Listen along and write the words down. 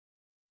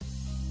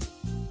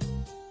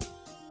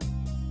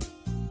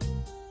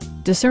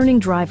Discerning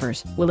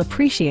drivers will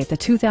appreciate the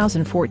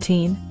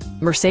 2014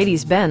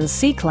 Mercedes-Benz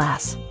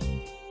C-Class.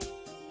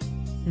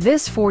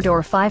 This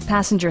four-door,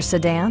 five-passenger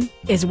sedan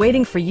is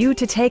waiting for you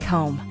to take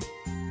home.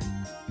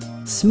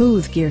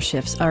 Smooth gear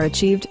shifts are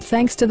achieved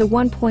thanks to the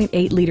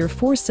 1.8-liter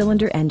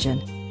four-cylinder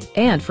engine.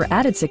 And for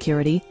added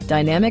security,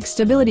 dynamic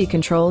stability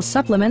control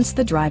supplements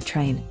the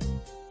drivetrain.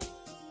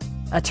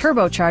 A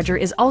turbocharger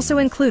is also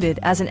included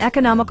as an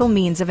economical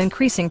means of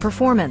increasing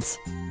performance.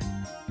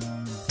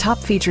 Top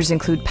features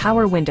include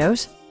power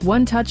windows,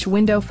 one-touch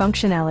window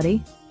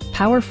functionality,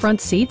 power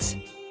front seats,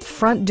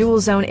 front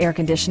dual-zone air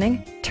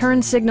conditioning,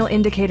 turn signal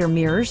indicator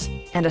mirrors,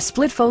 and a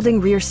split-folding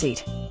rear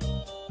seat.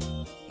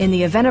 In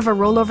the event of a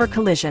rollover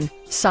collision,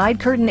 side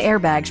curtain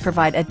airbags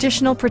provide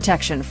additional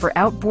protection for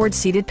outboard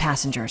seated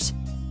passengers.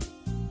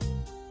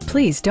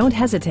 Please don't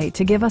hesitate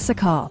to give us a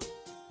call.